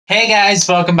Hey guys,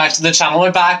 welcome back to the channel.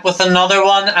 We're back with another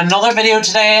video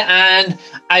today, and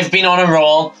I've been on a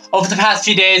roll. Over the past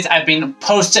few days, I've been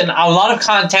posting a lot of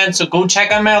content, so go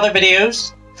check out my other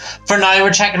videos. For now,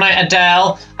 we're checking out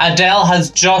Adele. Adele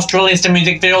has just released a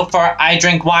music video for I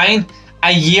Drink Wine,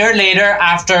 a year later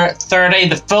after 30,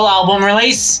 the full album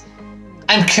release.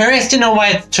 I'm curious to know why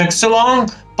it took so long,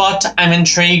 but I'm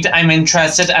intrigued, I'm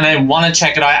interested, and I want to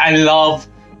check it out. I love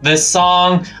this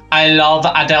song. I love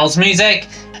Adele's music.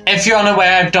 If you're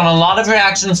unaware, I've done a lot of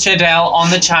reactions to Adele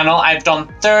on the channel. I've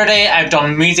done 30, I've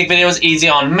done music videos, Easy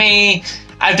On Me.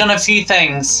 I've done a few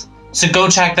things, so go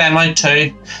check them out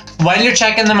too. While you're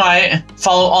checking them out,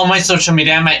 follow all my social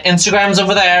media. My Instagram's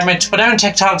over there, my Twitter and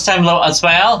TikTok's down below as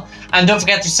well. And don't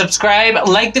forget to subscribe,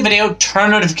 like the video,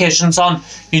 turn notifications on.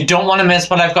 You don't want to miss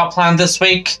what I've got planned this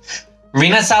week.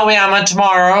 Rina Sawayama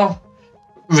tomorrow.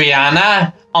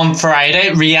 Rihanna on Friday.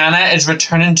 Rihanna is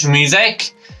returning to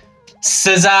music.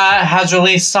 SZA has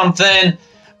released something.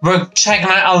 We're checking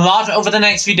out a lot over the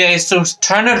next few days, so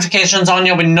turn notifications on.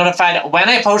 You'll be notified when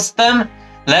I post them.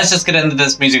 Let's just get into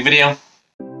this music video.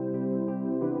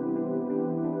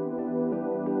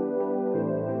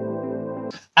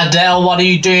 Adele, what are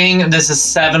you doing? This is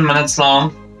 7 minutes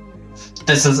long.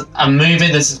 This is a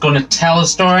movie. This is going to tell a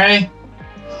story.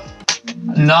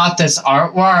 Not this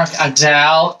artwork.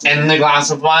 Adele in the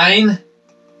glass of wine.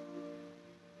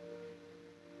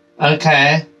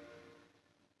 Okay.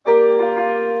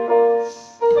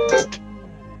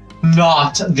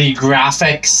 Not the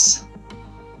graphics.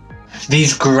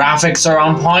 These graphics are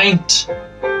on point.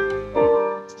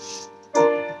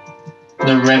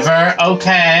 The river,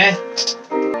 okay.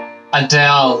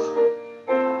 Adele.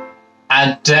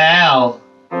 Adele.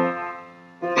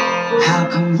 How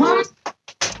come one?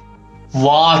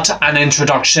 What an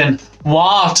introduction.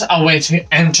 What a way to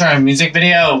enter a music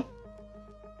video.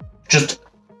 Just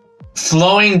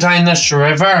flowing down this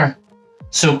river,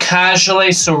 so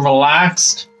casually, so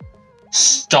relaxed,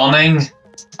 stunning.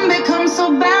 Become so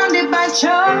bounded by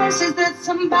choices that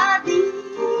somebody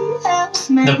else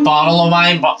made. The bottle of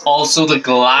wine, but also the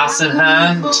glass in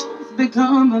hand.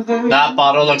 That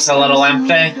bottle looks a little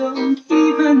empty.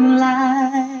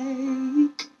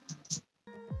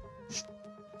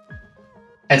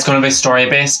 It's going to be story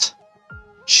based.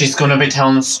 She's going to be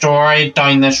telling a story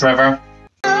down this river.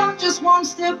 Just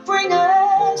wants to bring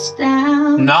us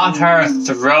down. Not her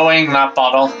throwing that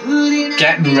bottle,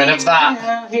 getting rid of that.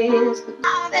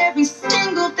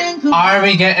 Are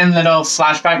we getting little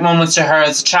flashback moments to her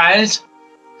as a child?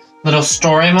 Little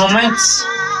story moments?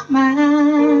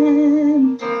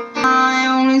 I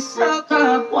only suck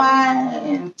up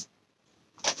wine.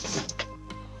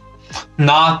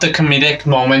 Not the comedic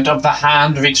moment of the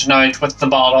hand reaching out with the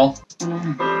bottle.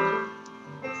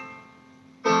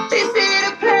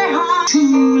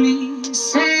 Truly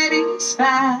satisfied.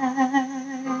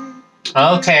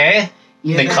 Okay,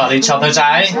 they caught each other's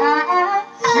eye.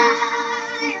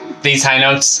 These high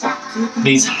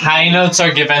notes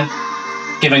are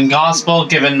given gospel,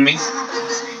 given me.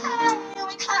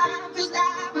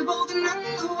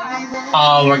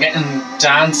 Oh, we're getting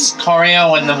dance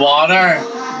choreo in the water.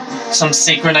 Some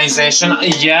synchronization.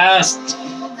 Yes.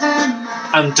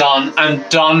 I'm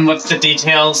done with the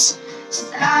details.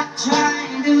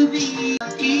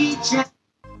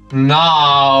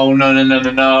 No.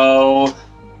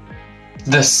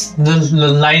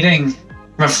 The lighting,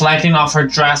 reflecting off her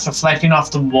dress, reflecting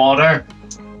off the water.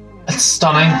 It's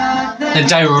stunning. The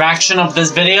direction of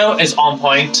this video is on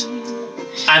point.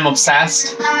 I'm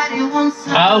obsessed.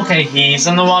 Okay, he's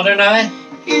in the water now.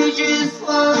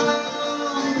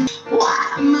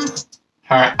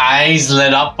 Her eyes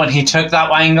lit up when he took that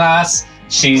wine glass.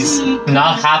 She's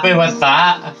not happy with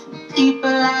that.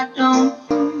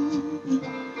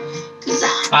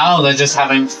 Oh, they're just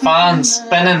having fun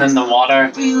spinning in the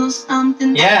water.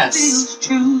 Yes.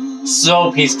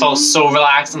 So peaceful, so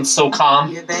relaxed, and so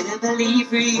calm.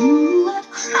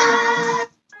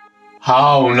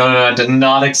 Oh, no, I did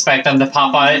not expect them to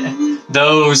pop out.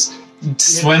 Those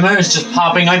swimmers just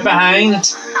popping out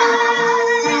behind.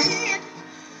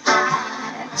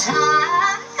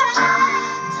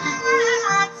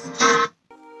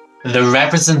 The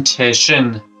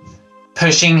representation,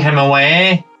 pushing him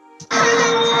away.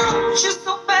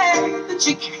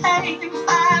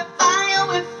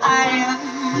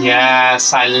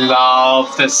 Yes, I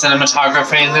love the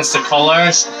cinematography in this, the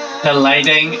colors, the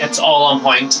lighting, it's all on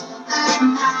point.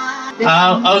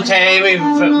 Okay,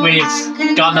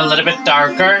 we've gotten a little bit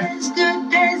darker.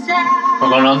 We're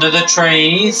going under the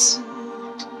trees.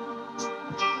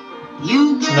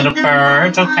 Little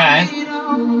bird, okay.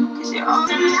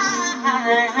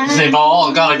 They've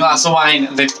all got a glass of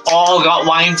wine. They've all got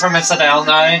wine from Miss Adele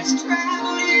now.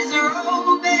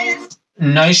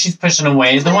 Now she's pushing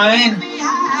away the wine.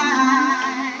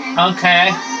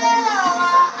 Okay.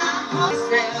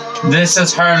 This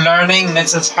is her learning.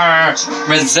 This is her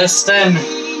resisting.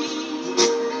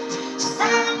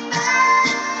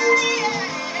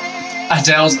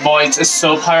 Adele's voice is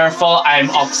so powerful. I'm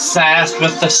obsessed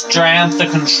with the strength, the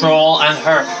control, and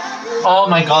her... Oh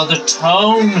my god, the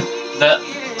tone.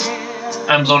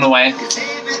 I'm blown away.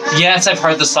 Yes, I've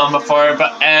heard the song before,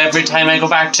 but every time I go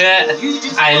back to it,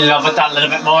 I love it that little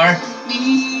bit more.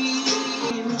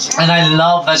 And I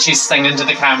love that she's singing to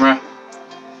the camera.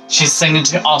 She's singing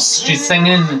to us. She's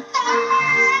singing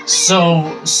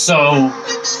so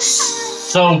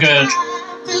good.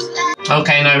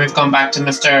 Okay, now we've gone back to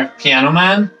Mr. Piano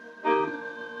Man.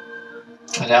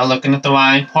 Adele looking at the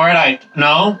wine. Pour it out.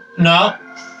 No, no.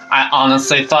 I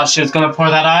honestly thought she was going to pour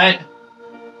that out.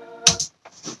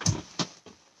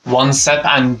 One sip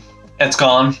and it's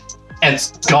gone.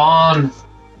 It's gone.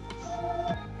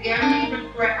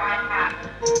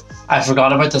 I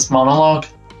forgot about this monologue.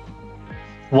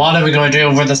 What are we going to do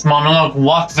over this monologue?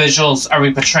 What visuals are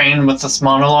we portraying with this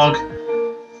monologue?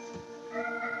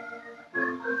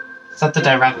 Is that the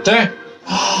director?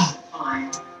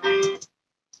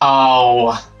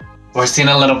 Oh, we're seeing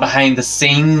a little behind the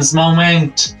scenes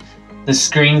moment. The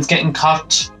screen's getting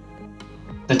cut.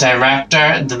 The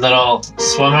director, the little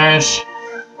swimmers.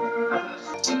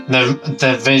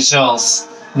 The visuals.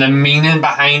 The meaning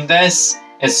behind this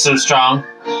is so strong.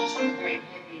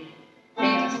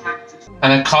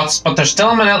 And it cuts, but there's still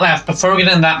a minute left. Before we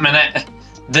get in that minute,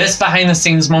 this behind the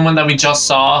scenes moment that we just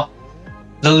saw,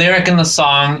 the lyric in the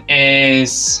song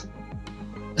is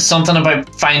something about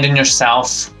finding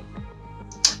yourself.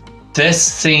 This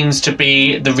seems to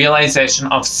be the realization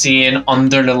of seeing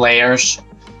under the layers,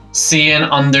 seeing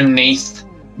underneath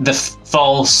the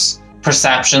false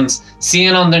perceptions,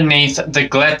 seeing underneath the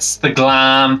glitz, the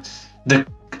glam, the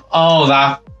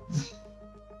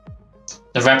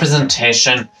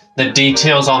representation, the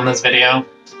details on this video.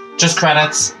 Just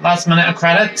credits. Last minute of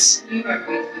credits.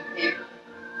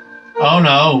 Oh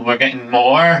no, we're getting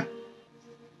more.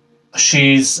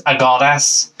 She's a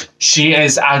goddess. She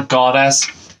is a goddess.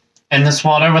 In this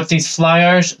water with these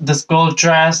flowers, this gold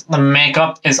dress, the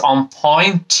makeup is on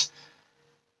point.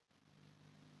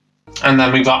 And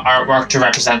then we got artwork to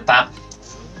represent that.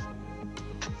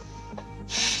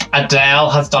 Adele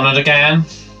has done it again.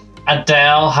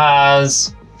 Adele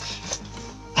has...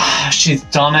 She's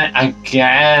done it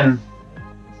again.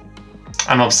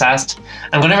 I'm obsessed.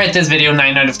 I'm going to rate this video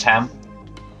 9 out of 10.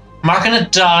 Marking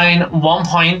it down 1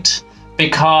 point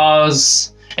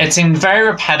because it seemed very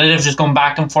repetitive just going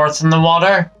back and forth in the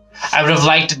water. I would have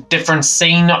liked a different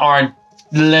scene or a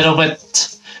little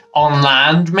bit on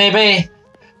land maybe,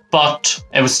 but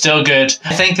it was still good.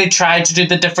 I think they tried to do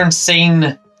the different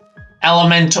scene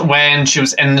element when she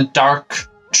was in the dark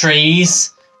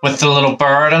trees with the little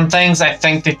bird and things. I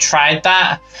think they tried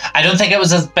that. I don't think it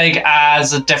was as big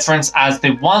as a difference as they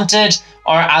wanted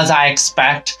or as I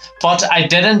expect, but I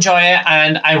did enjoy it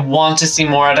and I want to see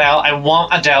more Adele. I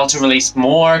want Adele to release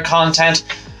more content.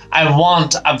 I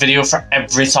want a video for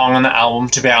every song on the album,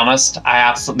 to be honest. I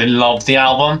absolutely love the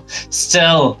album.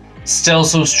 Still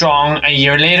so strong a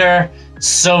year later.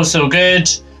 So good.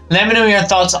 Let me know your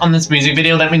thoughts on this music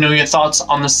video. Let me know your thoughts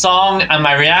on the song and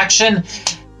my reaction.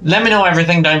 Let me know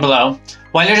everything down below.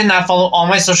 While you're doing that, follow all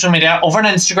my social media. Over on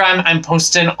Instagram, I'm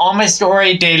posting on my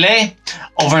story daily.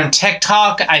 Over on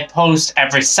TikTok, I post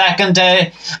every second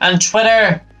day. And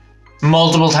Twitter,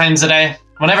 multiple times a day.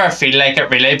 Whenever I feel like it,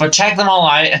 really. But check them all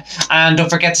out. And don't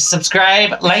forget to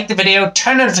subscribe, like the video,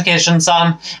 turn notifications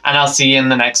on. And I'll see you in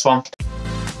the next one.